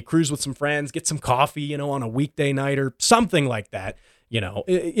stuff, then you cruise with some friends, get some coffee, on a weekday night or something like that.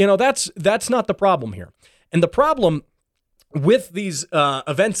 That's not the problem here. And the problem with these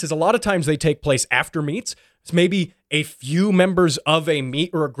events is a lot of times they take place after meets. It's maybe a few members of a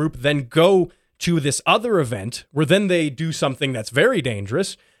meet or a group then go to this other event where then they do something that's very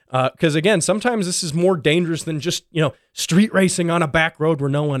dangerous. Because again, sometimes this is more dangerous than just, street racing on a back road where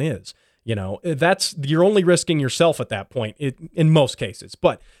no one is. You're only risking yourself at that point in most cases.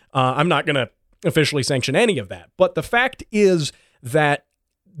 But I'm not going to officially sanction any of that. But the fact is that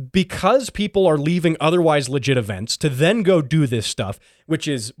because people are leaving otherwise legit events to then go do this stuff, which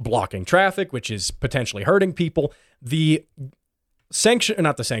is blocking traffic, which is potentially hurting people, the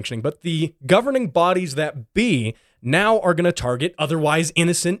the governing bodies that be now are going to target otherwise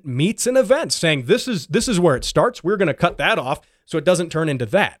innocent meets and events, saying this is where it starts. We're going to cut that off so it doesn't turn into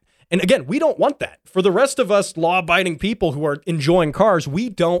that. And again, we don't want that. For the rest of us law-abiding people who are enjoying cars, we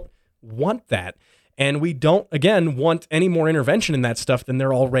don't want that. And we don't, again, want any more intervention in that stuff than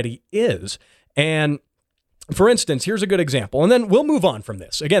there already is. And for instance, here's a good example, and then we'll move on from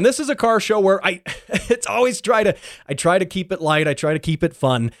this. Again, this is a car show where I try to keep it light, I try to keep it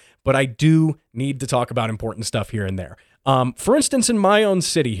fun, but I do need to talk about important stuff here and there. For instance, in my own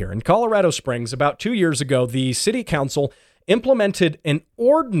city here, in Colorado Springs, about 2 years ago, the city council implemented an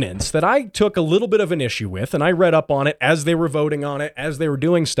ordinance that I took a little bit of an issue with, and I read up on it as they were voting on it, as they were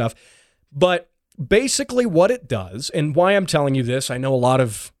doing stuff. But basically what it does, and why I'm telling you this, I know a lot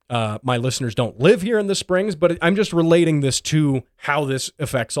of my listeners don't live here in the Springs, but I'm just relating this to how this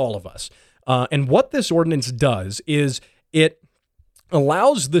affects all of us. And what this ordinance does is it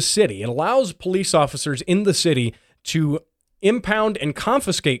allows police officers in the city to impound and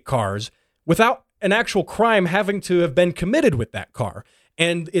confiscate cars without an actual crime having to have been committed with that car.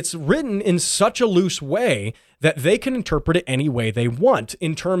 And it's written in such a loose way that they can interpret it any way they want,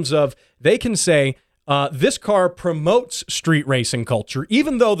 in terms of they can say, this car promotes street racing culture,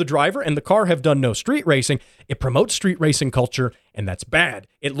 even though the driver and the car have done no street racing. It promotes street racing culture, and that's bad.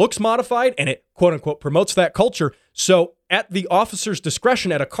 It looks modified, and it, quote unquote, promotes that culture. So at the officer's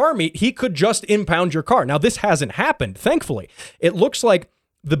discretion at a car meet, he could just impound your car. Now, this hasn't happened, thankfully. It looks like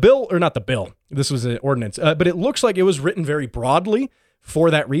this was an ordinance, but it looks like it was written very broadly for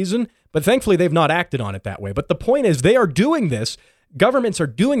that reason. But thankfully, they've not acted on it that way. But the point is, they are doing this. Governments are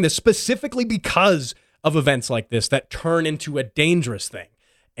doing this specifically because of events like this that turn into a dangerous thing.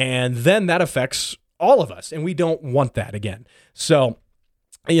 And then that affects all of us, and we don't want that again. So,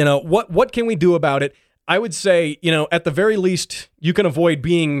 what can we do about it? I would say, at the very least, you can avoid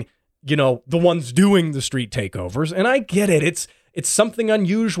being, the ones doing the street takeovers. And I get it. It's something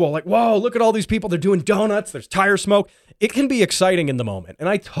unusual. Like, whoa, look at all these people. They're doing donuts. There's tire smoke. It can be exciting in the moment. And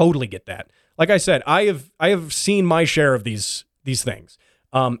I totally get that. Like I said, I have seen my share of these things.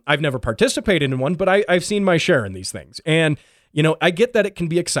 I've never participated in one, but I've seen my share in these things. And, I get that it can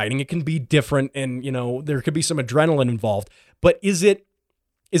be exciting. It can be different. And, there could be some adrenaline involved. But is it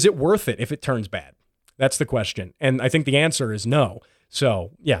worth it if it turns bad? That's the question. And I think the answer is no.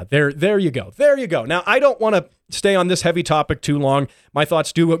 So yeah, there you go. There you go. Now, I don't want to stay on this heavy topic too long. My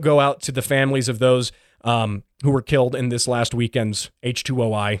thoughts do go out to the families of those who were killed in this last weekend's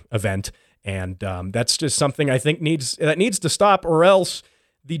H2OI event. And that's just something I think needs to stop, or else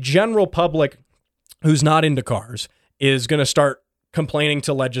the general public who's not into cars is going to start complaining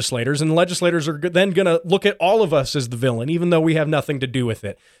to legislators, and legislators are then going to look at all of us as the villain, even though we have nothing to do with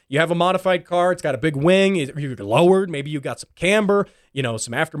it. You have a modified car, it's got a big wing, you're lowered, maybe you got some camber,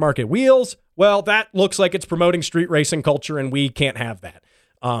 some aftermarket wheels. Well, that looks like it's promoting street racing culture, and we can't have that.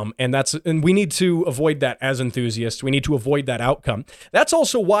 And we need to avoid that as enthusiasts. We need to avoid that outcome. That's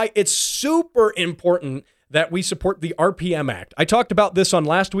also why it's super important that we support the RPM Act. I talked about this on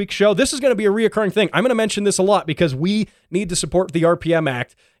last week's show. This is going to be a reoccurring thing. I'm going to mention this a lot because we need to support the RPM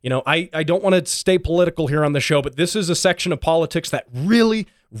Act. I don't want to stay political here on the show, but this is a section of politics that really,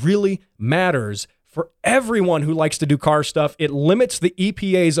 really matters for everyone who likes to do car stuff. It limits the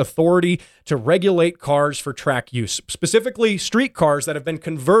EPA's authority to regulate cars for track use, specifically street cars that have been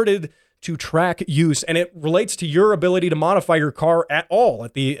converted to track use, and it relates to your ability to modify your car at all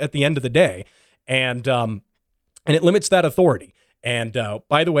at the end of the day. And it limits that authority. And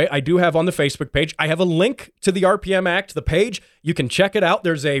by the way, I do have on the Facebook page, I have a link to the RPM Act, the page. You can check it out.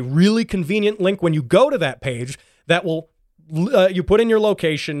 There's a really convenient link when you go to that page that will, you put in your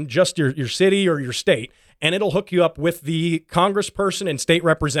location, just your city or your state, and it'll hook you up with the congressperson and state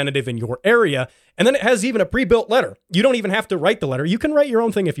representative in your area. And then it has even a pre-built letter. You don't even have to write the letter. You can write your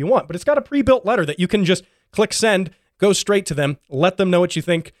own thing if you want, but it's got a pre-built letter that you can just click send, go straight to them, let them know what you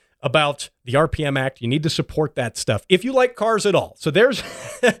think about the RPM Act. You need to support that stuff if you like cars at all. So there's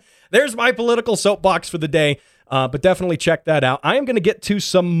my political soapbox for the day, but definitely check that out. I am going to get to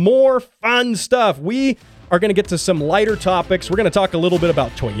some more fun stuff. We are going to get to some lighter topics. We're going to talk a little bit about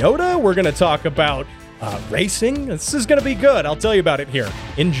Toyota. We're going to talk about racing. This is going to be good. I'll tell you about it here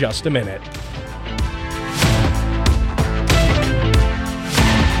in just a minute.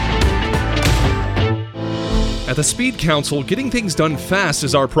 At the Speed Council, getting things done fast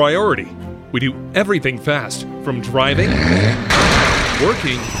is our priority. We do everything fast, from driving,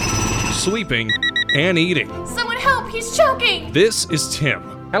 working, sleeping, and eating. Someone help, he's choking! This is Tim.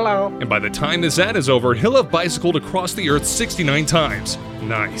 Hello. And by the time this ad is over, he'll have bicycled across the earth 69 times.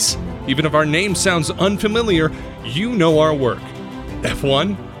 Nice. Even if our name sounds unfamiliar, you know our work.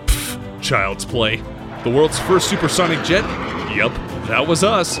 F1? Pfft, child's play. The world's first supersonic jet? Yep, that was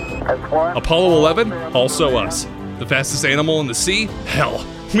us. Apollo 11? Also us. The fastest animal in the sea? Hell,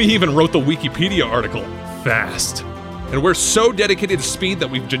 we even wrote the Wikipedia article. Fast. And we're so dedicated to speed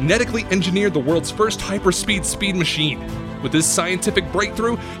that we've genetically engineered the world's first hyperspeed speed machine. With this scientific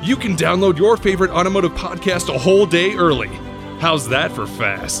breakthrough, you can download your favorite automotive podcast a whole day early. How's that for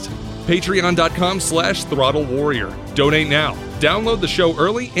fast? Patreon.com/Throttle Warrior. Donate now. Download the show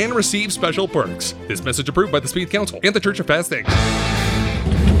early and receive special perks. This message approved by the Speed Council and the Church of Fast Things.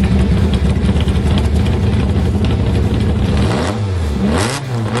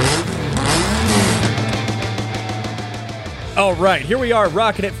 All right, here we are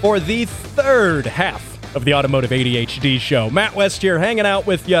rocking it for the third half of the Automotive ADHD show. Matt West here hanging out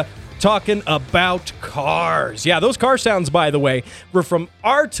with you, talking about cars. Yeah, those car sounds, by the way, were from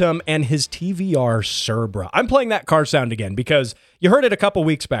Artem and his TVR Cerbera. I'm playing that car sound again because you heard it a couple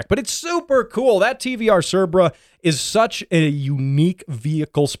weeks back, but it's super cool. That TVR Cerbera is such a unique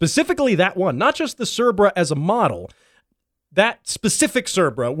vehicle, specifically that one, not just the Cerbera as a model. That specific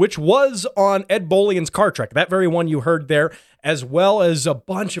Cerbera, which was on Ed Bolian's Car Trek, that very one you heard there, as well as a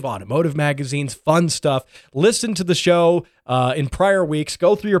bunch of automotive magazines, fun stuff. Listen to the show in prior weeks.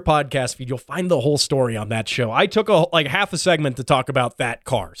 Go through your podcast feed. You'll find the whole story on that show. I took half a segment to talk about that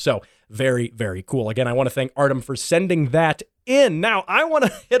car. So very, very cool. Again, I want to thank Artem for sending that in. Now, I want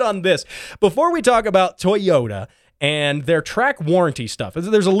to hit on this. Before we talk about Toyota and their track warranty stuff,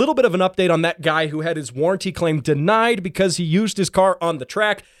 there's a little bit of an update on that guy who had his warranty claim denied because he used his car on the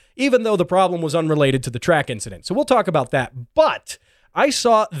track, even though the problem was unrelated to the track incident. So we'll talk about that. But I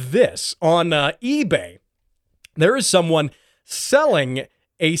saw this on eBay. There is someone selling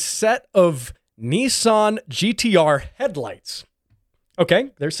a set of Nissan GTR headlights.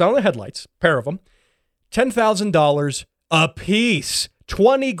 Okay, they're selling the headlights, pair of them. $10,000 a piece.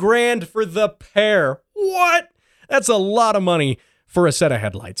 20 grand for the pair. What? That's a lot of money for a set of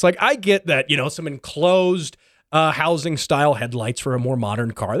headlights. Like, I get that, some enclosed housing style headlights for a more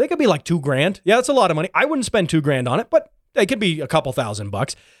modern car. They could be like $2,000. Yeah, that's a lot of money. I wouldn't spend $2,000 on it, but they could be a couple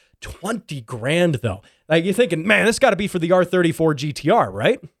 $1,000. 20 grand though. Like, you're thinking, man, this got to be for the R34 GTR,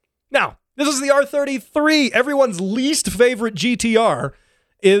 right? Now, this is the R33. Everyone's least favorite GTR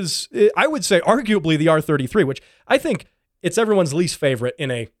is, I would say, arguably the R33, which I think it's everyone's least favorite in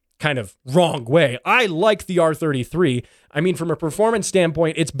a kind of wrong way. I like the R33. I mean, from a performance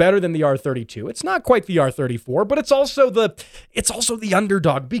standpoint, it's better than the R32. It's not quite the R34, but it's also the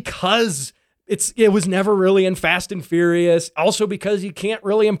underdog because it was never really in Fast and Furious. Also because you can't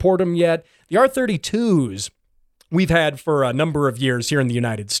really import them yet. The R32s we've had for a number of years here in the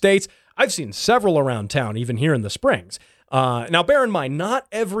United States. I've seen several around town, even here in the Springs. Now, bear in mind, not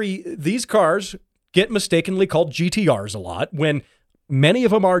these cars get mistakenly called GTRs a lot when many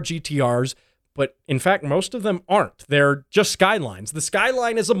of them are GTRs, but in fact, most of them aren't. They're just Skylines. The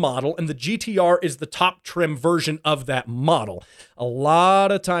Skyline is a model, and the GTR is the top trim version of that model. A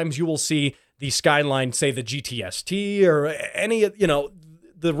lot of times you will see the Skyline, say the GTST or any,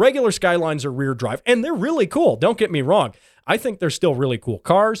 the regular Skylines are rear drive, and they're really cool. Don't get me wrong. I think they're still really cool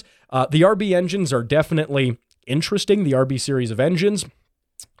cars. The RB engines are definitely interesting, the RB series of engines.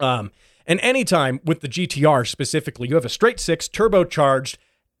 And anytime with the GTR specifically, you have a straight six, turbocharged,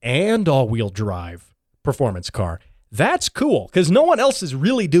 and all-wheel drive performance car. That's cool, because no one else is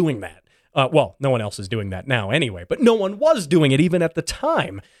really doing that. Well, no one else is doing that now anyway, but no one was doing it even at the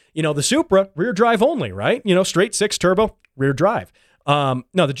time. The Supra, rear drive only, right? Straight six, turbo, rear drive. No,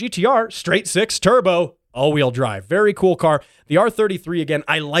 the GTR, straight six, turbo, all-wheel drive. Very cool car. The R33, again,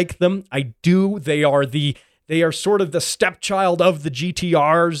 I like them. I do. They are sort of the stepchild of the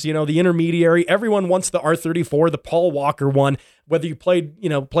GTRs, the intermediary. Everyone wants the R34, the Paul Walker one, whether you played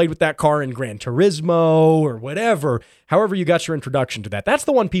with that car in Gran Turismo or whatever, however you got your introduction to that. That's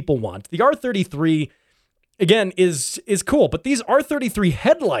the one people want. The R33, again, is cool, but these R33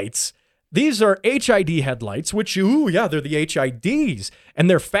 headlights, these are HID headlights, which, they're the HIDs, and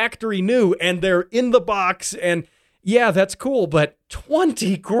they're factory new, and they're in the box, and yeah, that's cool, but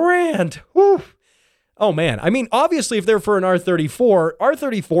 20 grand, whew. Oh, man. I mean, obviously, if they're for an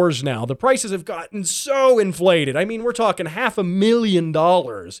R34s now, the prices have gotten so inflated. I mean, we're talking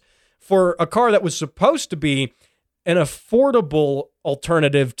 $500,000 for a car that was supposed to be an affordable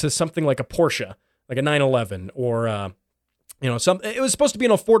alternative to something like a Porsche, like a 911 or, it was supposed to be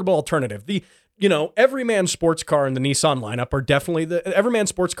an affordable alternative. The, everyman sports car in the Nissan lineup are definitely everyman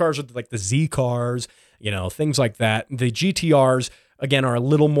sports cars are like the Z cars, things like that. The GTRs, again, are a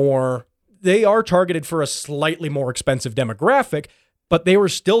little more... They are targeted for a slightly more expensive demographic, but they were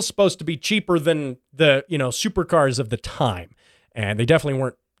still supposed to be cheaper than the, supercars of the time. and they definitely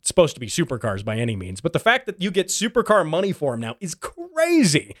weren't supposed to be supercars by any means. But the fact that you get supercar money for them now is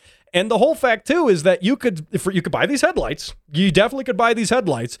crazy. And the whole fact, too, is that you could buy these headlights. You definitely could buy these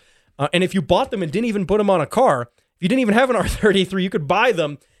headlights. And if you bought them and didn't even put them on a car, if you didn't even have an R33, you could buy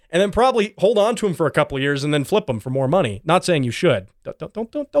them and then probably hold on to them for a couple of years and then flip them for more money. Not saying you should.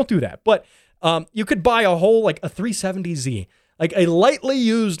 Don't do that. But you could buy a whole, like a 370Z, like a lightly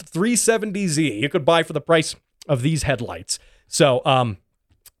used 370Z. You could buy for the price of these headlights. So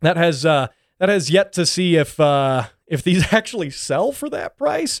that has yet to see if these actually sell for that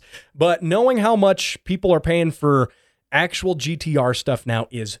price, but knowing how much people are paying for actual GTR stuff now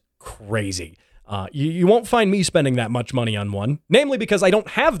is crazy. You won't find me spending that much money on one, namely because I don't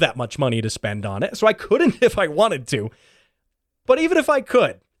have that much money to spend on it, so I couldn't if I wanted to. But even if I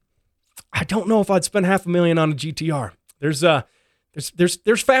could, I don't know if I'd spend $500,000 on a GTR.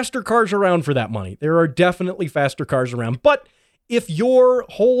 There's faster cars around for that money. There are definitely faster cars around, but if your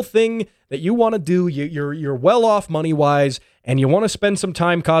whole thing that you want to do, you're well off money-wise, and you want to spend some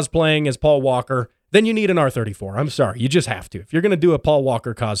time cosplaying as Paul Walker, then you need an R34. I'm sorry, you just have to. If you're going to do a Paul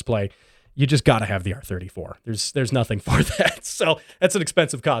Walker cosplay, you just got to have the R34. There's nothing for that. So that's an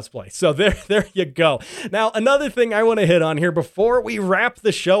expensive cosplay. So there you go. Now, another thing I want to hit on here before we wrap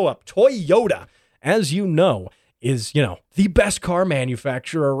the show up, Toyota, as you know, is, the best car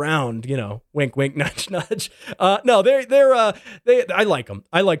manufacturer around, wink, wink, nudge, nudge. No, I like them.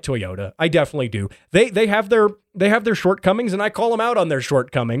 I like Toyota. I definitely do. They have their shortcomings, and I call them out on their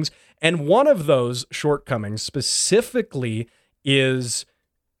shortcomings. And one of those shortcomings specifically is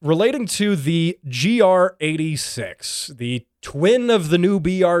relating to the GR86, the twin of the new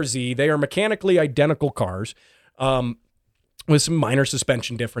BRZ. They are mechanically identical cars, with some minor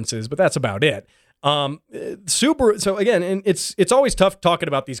suspension differences, but that's about it. Subaru. So again, and it's always tough talking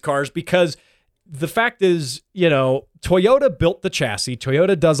about these cars because the fact is, Toyota built the chassis.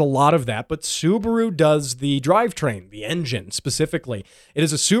 Toyota does a lot of that, but Subaru does the drivetrain, the engine specifically. It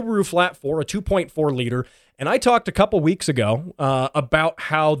is a Subaru Flat 4, a 2.4 liter. And I talked a couple weeks ago about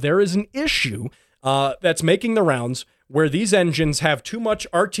how there is an issue that's making the rounds where these engines have too much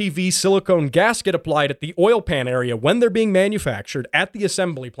RTV silicone gasket applied at the oil pan area when they're being manufactured at the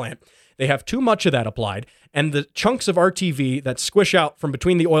assembly plant. They have too much of that applied, and the chunks of RTV that squish out from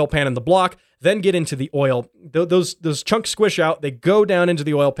between the oil pan and the block then get into the oil. Those chunks squish out, they go down into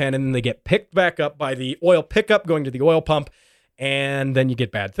the oil pan, and then they get picked back up by the oil pickup going to the oil pump, and then you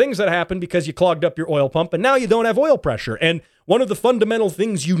get bad things that happen because you clogged up your oil pump, and now you don't have oil pressure. And one of the fundamental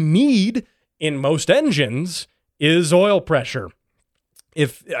things you need in most engines is oil pressure.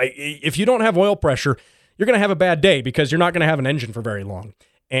 If you don't have oil pressure, you're going to have a bad day because you're not going to have an engine for very long.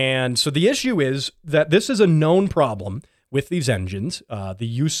 And so the issue is that this is a known problem with these engines,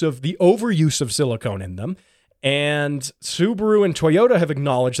 the overuse of silicone in them. And Subaru and Toyota have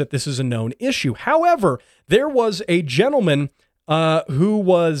acknowledged that this is a known issue. However, there was a gentleman who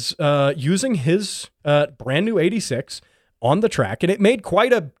was using his brand new 86 on the track, and it made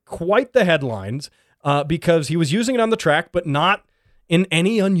quite the headlines because he was using it on the track, but not in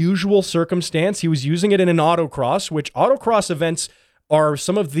any unusual circumstance. He was using it in an autocross, which autocross events are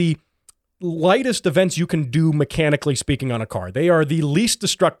some of the lightest events you can do mechanically speaking on a car. They are the least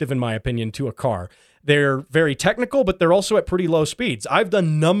destructive, in my opinion, to a car. They're very technical, but they're also at pretty low speeds. I've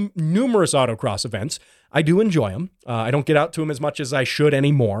done numerous autocross events. I do enjoy them. I don't get out to them as much as I should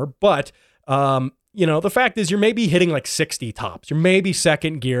anymore, but the fact is you're maybe hitting like 60 tops. You're maybe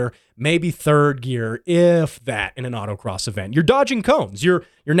second gear, maybe third gear, if that, in an autocross event. You're dodging cones. You're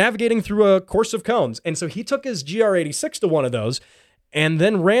navigating through a course of cones. And so he took his GR86 to one of those and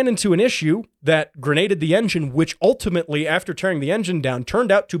then ran into an issue that grenaded the engine, which ultimately, after tearing the engine down,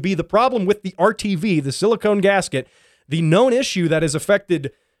 turned out to be the problem with the RTV, the silicone gasket, the known issue that has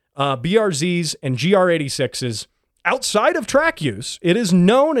affected BRZs and GR86s outside of track use. It is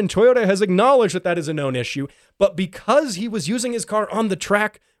known, and Toyota has acknowledged that is a known issue, but because he was using his car on the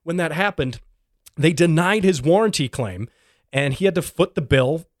track when that happened, they denied his warranty claim, and he had to foot the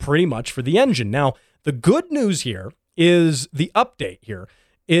bill pretty much for the engine. Now, the good news here is the update here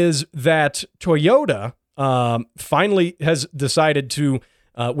is that Toyota finally has decided to,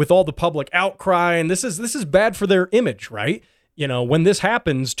 with all the public outcry, and this is bad for their image, right? When this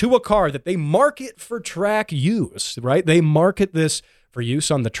happens to a car that they market for track use, right? They market this for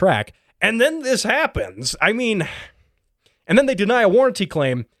use on the track, and then this happens. And then they deny a warranty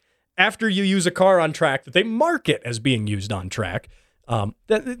claim after you use a car on track that they market as being used on track.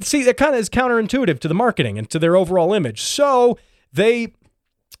 That kind of is counterintuitive to the marketing and to their overall image. So they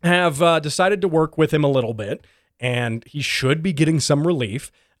have decided to work with him a little bit, and he should be getting some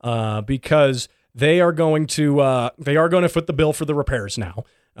relief because they are going to foot the bill for the repairs now,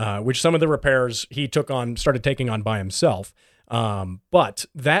 which some of the repairs he started taking on by himself. But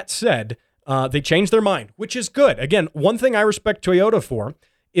that said, they changed their mind, which is good. Again, one thing I respect Toyota for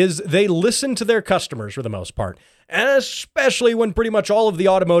is they listen to their customers for the most part, and especially when pretty much all of the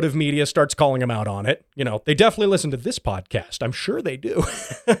automotive media starts calling them out on it. They definitely listen to this podcast. I'm sure they do.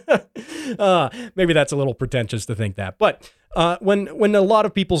 Maybe that's a little pretentious to think that, but when a lot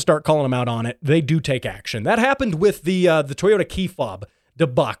of people start calling them out on it, they do take action. That happened with the Toyota key fob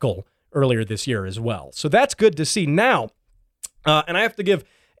debacle earlier this year as well. So that's good to see. Now, and I have to give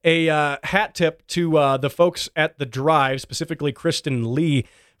a hat tip to the folks at The Drive, specifically Kristen Lee,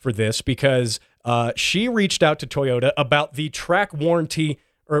 for this, because she reached out to Toyota about the track warranty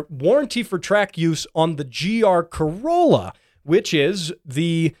or warranty for track use on the GR Corolla, which is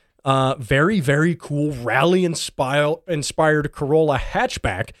the very, very cool rally-inspired Corolla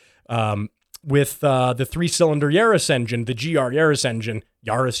hatchback with the 3-cylinder Yaris engine, the GR Yaris engine,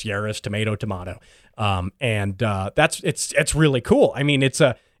 Yaris, tomato. And that's it's really cool. I mean, it's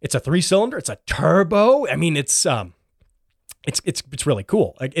a 3-cylinder, it's a turbo. I mean, it's really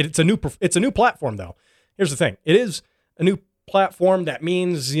cool. Like it's a new platform though. Here's the thing. It is a new platform. That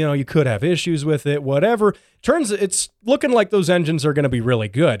means, you could have issues with it, whatever. It's looking like those engines are going to be really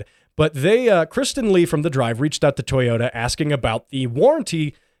good. But Kristen Lee from The Drive reached out to Toyota asking about the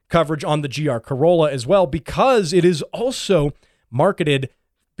warranty coverage on the GR Corolla as well, because it is also marketed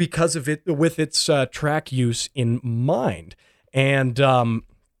because of it with its track use in mind. And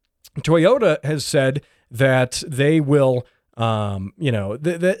Toyota has said that they will,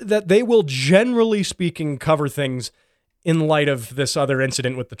 that they will generally speaking cover things in light of this other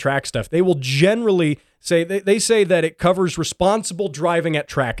incident with the track stuff. They will generally say, they say that it covers responsible driving at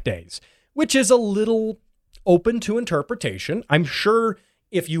track days, which is a little open to interpretation. I'm sure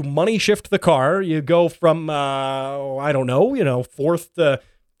if you money shift the car, you go from, fourth to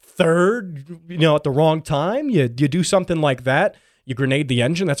third, at the wrong time, you do something like that, you grenade the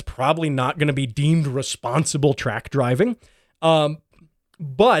engine, that's probably not going to be deemed responsible track driving.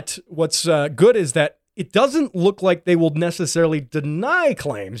 But what's good is that it doesn't look like they will necessarily deny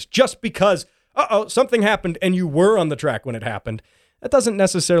claims just because, something happened and you were on the track when it happened. That doesn't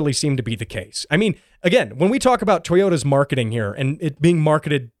necessarily seem to be the case. I mean, again, when we talk about Toyota's marketing here and it being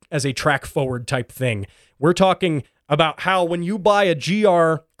marketed as a track forward type thing, we're talking about how when you buy a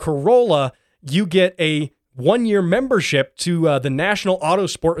GR Corolla, you get a 1-year membership to the National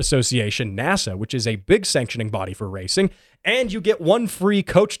Autosport Association, NASA, which is a big sanctioning body for racing, and you get 1 free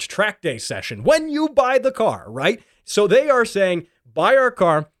coached track day session when you buy the car, right? So they are saying, buy our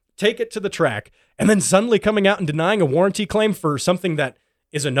car, take it to the track, and then suddenly coming out and denying a warranty claim for something that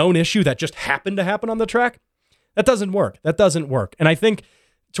is a known issue that just happened to happen on the track. That doesn't work. And I think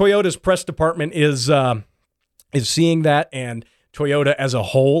Toyota's press department is seeing that, and Toyota as a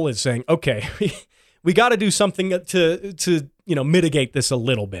whole is saying, okay, we got to do something to mitigate this a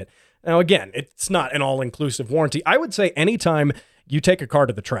little bit. Now, again, it's not an all-inclusive warranty. I would say anytime you take a car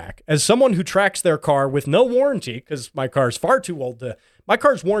to the track, as someone who tracks their car with no warranty, because my car's far too old my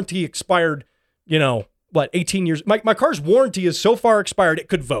car's warranty expired, 18 years. My car's warranty is so far expired, it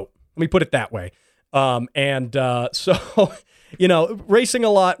could vote. Let me put it that way. So, racing a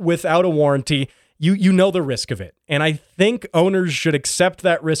lot without a warranty, you know the risk of it. And I think owners should accept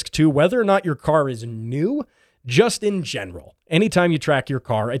that risk too, whether or not your car is new, just in general. Anytime you track your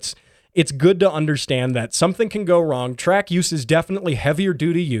car, it's good to understand that something can go wrong. Track use is definitely heavier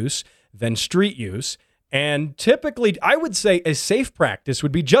duty use than street use. And typically, I would say a safe practice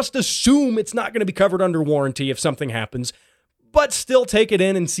would be just assume it's not going to be covered under warranty if something happens, but still take it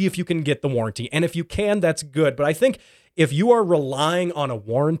in and see if you can get the warranty. And if you can, that's good. But I think if you are relying on a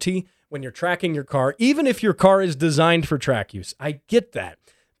warranty when you're tracking your car, even if your car is designed for track use, I get that.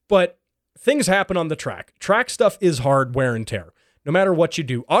 But things happen on the track. Track stuff is hard wear and tear. No matter what you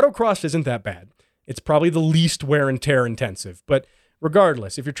do, autocross isn't that bad. It's probably the least wear and tear intensive. But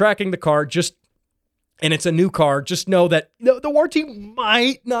regardless, if you're tracking the car, and it's a new car, just know that the warranty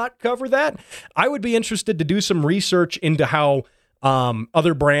might not cover that. I would be interested to do some research into how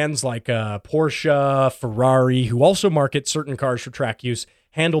other brands like Porsche, Ferrari, who also market certain cars for track use,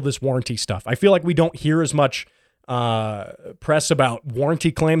 handle this warranty stuff. I feel like we don't hear as much press about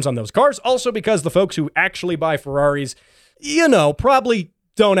warranty claims on those cars. Also because the folks who actually buy Ferraris, probably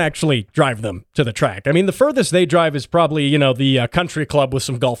don't actually drive them to the track. I mean, the furthest they drive is probably, the country club with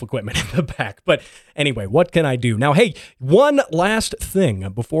some golf equipment in the back. But anyway, what can I do? Now, hey, one last thing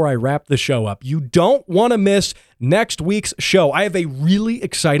before I wrap the show up. You don't want to miss next week's show. I have a really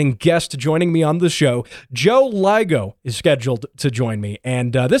exciting guest joining me on the show. Joe Ligo is scheduled to join me,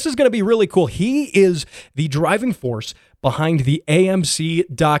 and this is going to be really cool. He is the driving force behind the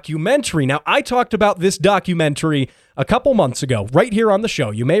AMC documentary. Now, I talked about this documentary a couple months ago, right here on the show.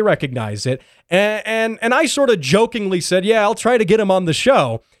 You may recognize it. And I sort of jokingly said, yeah, I'll try to get him on the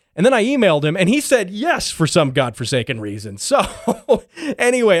show. And then I emailed him, and he said yes for some godforsaken reason. So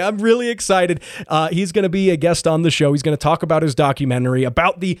anyway, I'm really excited. He's going to be a guest on the show. He's going to talk about his documentary,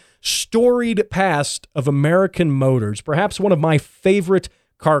 about the storied past of American Motors, perhaps one of my favorite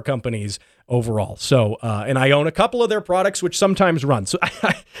car companies overall. So, and I own a couple of their products, which sometimes run. So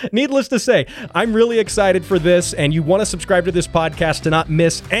needless to say, I'm really excited for this, and you want to subscribe to this podcast to not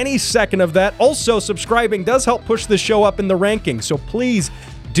miss any second of that. Also, subscribing does help push the show up in the rankings. So please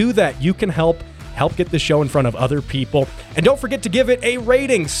do that. You can help get the show in front of other people. And don't forget to give it a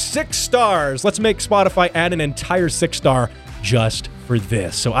rating, 6 stars. Let's make Spotify add an entire 6-star just for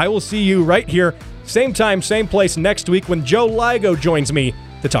this. So I will see you right here, same time, same place next week when Joe Ligo joins me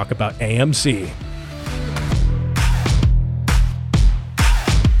to talk about AMC.